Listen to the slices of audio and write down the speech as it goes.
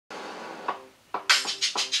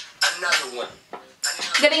one.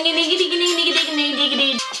 I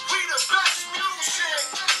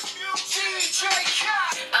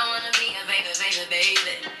wanna be a baby, baby,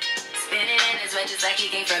 baby. Spinning in his wedges like he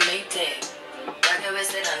came from Maytag. Rocket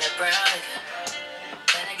rested on the brown.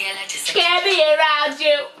 When I get like this, Can't be around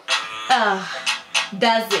you.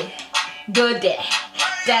 Does it? Go there.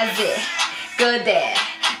 Does it? Go there.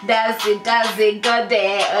 Does it? Does it? Go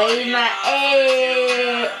there. Oh my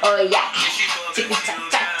oh yeah.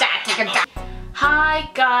 Hi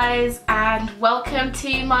guys, and welcome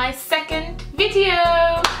to my second video.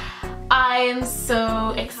 I am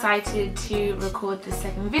so excited to record the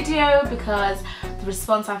second video because the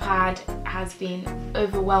response I've had has been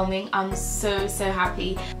overwhelming. I'm so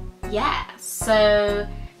happy. Yeah, so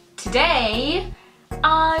today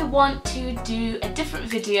I want to do a different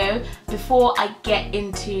video. Before I get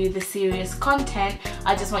into the serious content,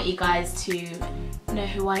 I just want you guys to know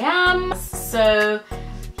who I am. So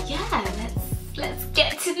yeah, let's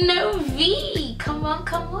get to know V. Come on.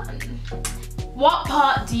 What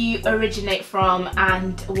part do you originate from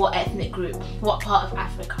and what ethnic group? What part of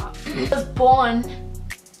Africa? I was born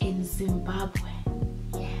in Zimbabwe.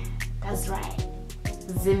 Yeah, that's right.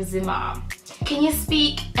 Zimzima. Can you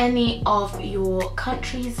speak any of your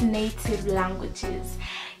country's native languages?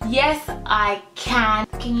 Yes, I can.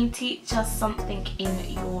 Can you teach us something in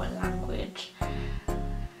your language?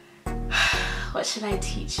 What should I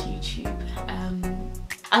teach YouTube?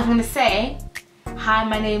 I'm gonna say, hi,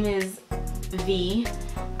 my name is V.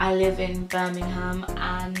 I live in Birmingham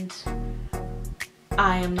and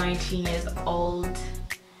I am 19 years old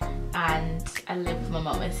and I live with my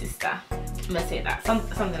mom and sister. I'm gonna say that,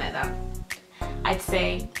 something like that. I'd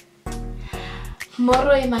say,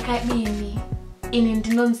 Moro imakadini ini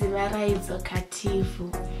ndinonziva raidzo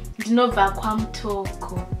kativu ndinobva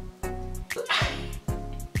kwamtoko.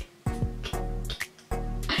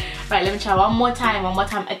 Right, let me try one more time.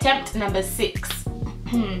 Attempt number 6.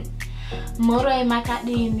 Moro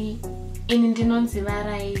imakadini ini ndinonziva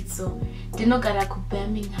raidzo ndinogara ku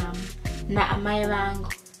Birmingham na amai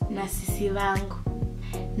vangu na sisi vangu.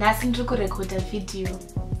 Nasi ndiri kurekoda video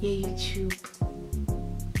YouTube.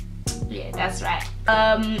 Yeah, that's right.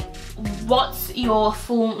 What's your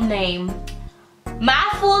full name? My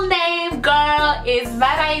full name, girl, is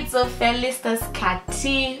Varz Felistas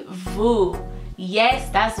Kativu. Yes,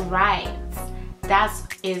 that's right. That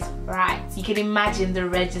is right. You can imagine the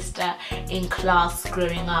register in class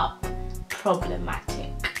growing up.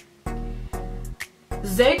 Problematic.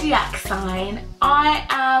 Zodiac sign, I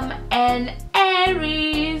am an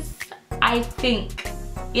Aries. I think.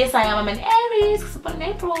 Yes, I am. I'm an Aries because I'm born in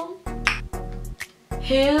April.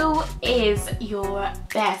 Who is your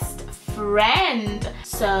best friend?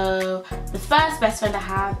 So the first best friend I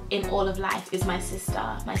have in all of life is my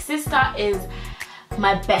sister. My sister is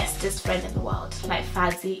my bestest friend in the world. Like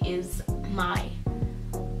Fazzy is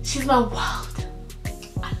she's my world.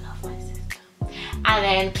 I love my sister. And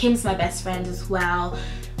then Kim's my best friend as well.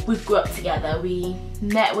 We grew up together. We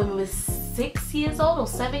met when we were 6 years old or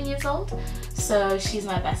 7 years old. So she's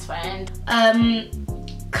my best friend.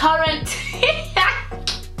 Current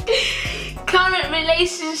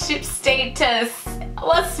relationship status.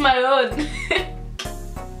 What's my own?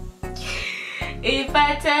 If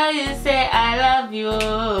I tell you, say I love you.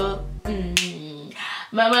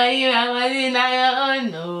 Mama, you are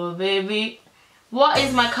no, baby. What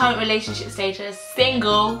is my current relationship status?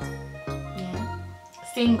 Single. Yeah,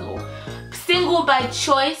 single. Single by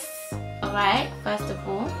choice. Alright, first of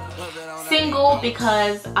all. Single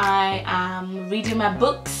because I am reading my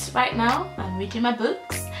books right now. I'm reading my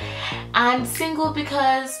books. And single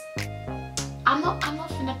because I'm not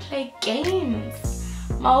gonna play games.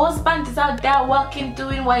 My husband is out there working,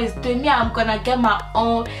 doing what he's doing. Me, I'm gonna get my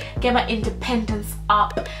independence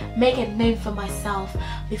up, make a name for myself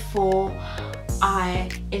before I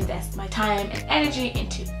invest my time and energy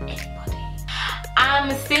into anybody.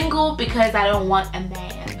 I'm single because I don't want a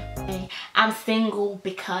man. I'm single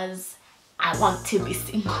because I want to be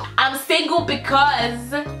single. I'm single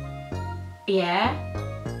because, yeah,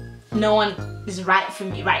 no one is right for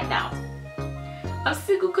me right now. I'm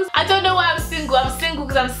single because I don't know why I'm single. I'm single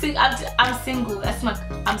because I'm single.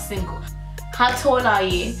 I'm single. How tall are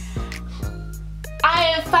you? I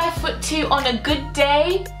am 5'2" on a good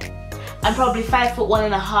day. I'm probably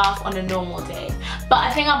 5'1.5" on a normal day. But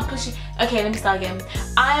I think I'm pushing. Okay, let me start again.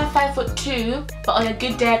 I am 5'2", but on a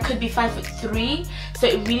good day I could be 5'3". So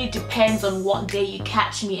it really depends on what day you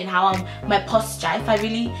catch me and how my posture. If I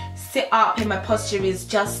really sit up and my posture is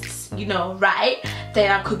just, you know, right,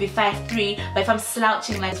 then I could be 5'3". But if I'm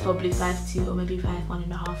slouching, like, it's probably 5'2" or maybe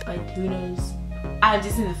 5'1.5", but who knows. I'm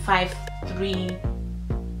just in the 5'3".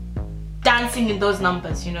 dancing in those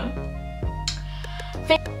numbers, you know.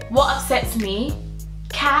 What upsets me?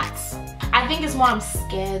 Cats. I think it's more I'm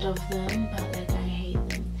scared of them, but like I hate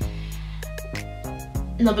them.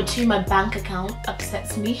 Number 2, my bank account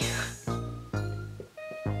upsets me.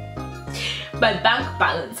 My bank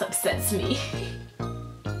balance upsets me.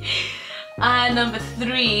 And number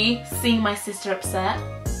 3, seeing my sister upset.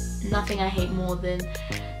 Nothing I hate more than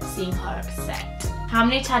seeing her upset. How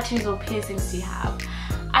many tattoos or piercings do you have?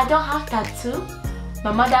 I don't have tattoo.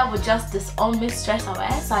 My mother would just disown me straight away,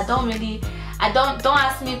 so I don't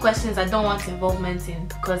ask me questions I don't want involvement in,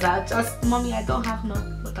 because mommy, I don't have no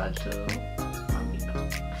tattoo. Mommy,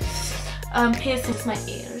 no. Piercings, my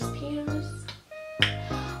ears pierced.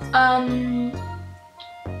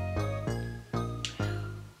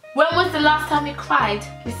 When was the last time you cried?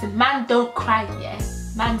 Listen, man don't cry, yeah?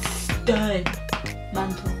 Man stern. Man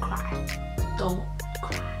don't cry. Don't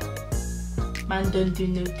cry. Man don't do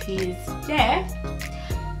no tears, yeah?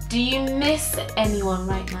 Do you miss anyone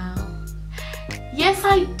right now? Yes,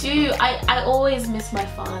 I do. I always miss my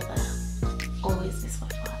father. Always miss my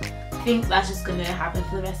father. I think that's just gonna happen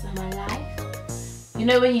for the rest of my life. You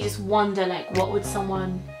know when you just wonder, like, what would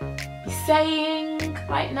someone be saying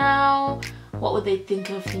right now? What would they think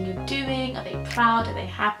of everything you're doing? Are they proud? Are they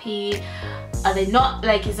happy? Are they not?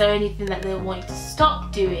 Like, is there anything that they want you to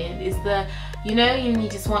stop doing? Is the, you know, you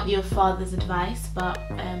just want your father's advice, but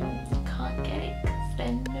you can't get it because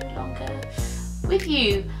they're no longer with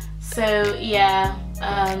you. So yeah,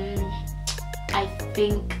 I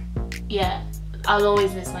think, yeah, I'll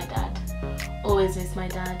always miss my dad. Always miss my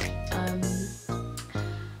dad. And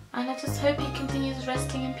I just hope he continues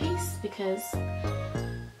resting in peace, because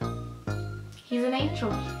he's an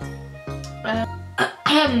angel.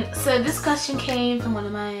 So this question came from one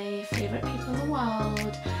of my favourite people in the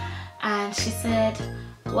world, and she said,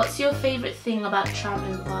 what's your favourite thing about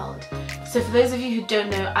travelling the world? So for those of you who don't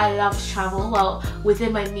know, I love to travel. Well,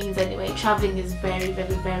 within my means anyway. Travelling is very,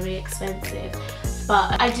 very, very expensive,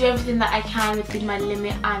 but I do everything that I can within my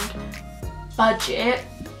limit and budget.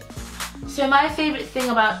 So my favourite thing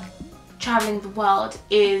about travelling the world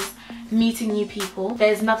is meeting new people.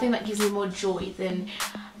 There's nothing that gives me more joy than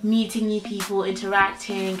meeting new people,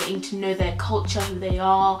 interacting, getting to know their culture, who they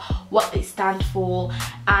are, what they stand for,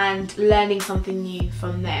 and learning something new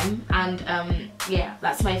from them. And yeah,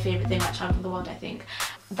 that's my favourite thing about travelling the world, I think.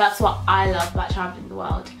 That's what I love about travelling the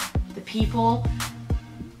world. The people,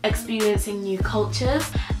 experiencing new cultures,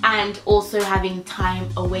 and also having time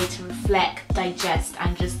away to reflect, digest,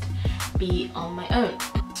 and just be on my own.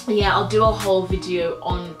 Yeah, I'll do a whole video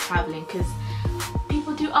on travelling, because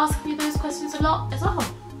people do ask me those questions a lot as well.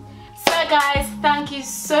 So guys, thank you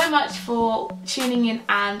so much for tuning in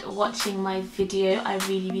and watching my video. I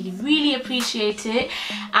really, really, really appreciate it,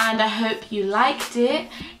 and I hope you liked it.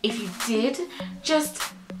 If you did,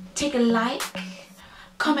 just take a like,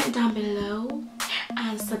 comment down below,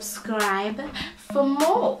 and subscribe for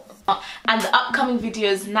more. And the upcoming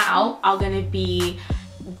videos now are going to be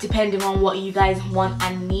depending on what you guys want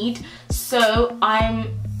and need. So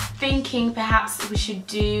I'm thinking perhaps we should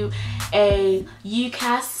do a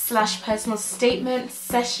UCAS / personal statement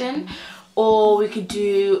session, or we could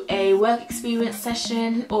do a work experience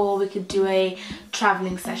session, or we could do a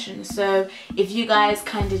traveling session. So if you guys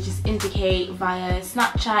kind of just indicate via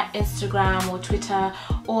Snapchat, Instagram, or Twitter,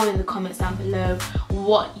 or in the comments down below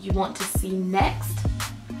what you want to see next,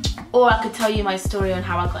 or I could tell you my story on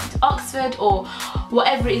how I got into Oxford, or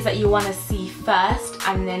whatever it is that you want to see first,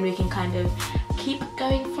 and then we can kind of keep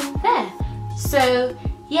going from there. So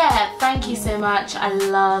yeah, thank you so much. I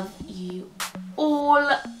love you all.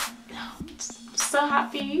 I'm so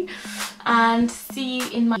happy, and see you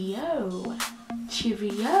in my video.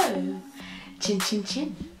 Cheerio. Chin chin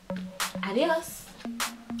chin. Adios.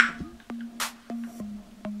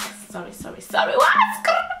 Sorry. What?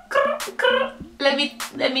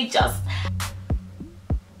 Let me just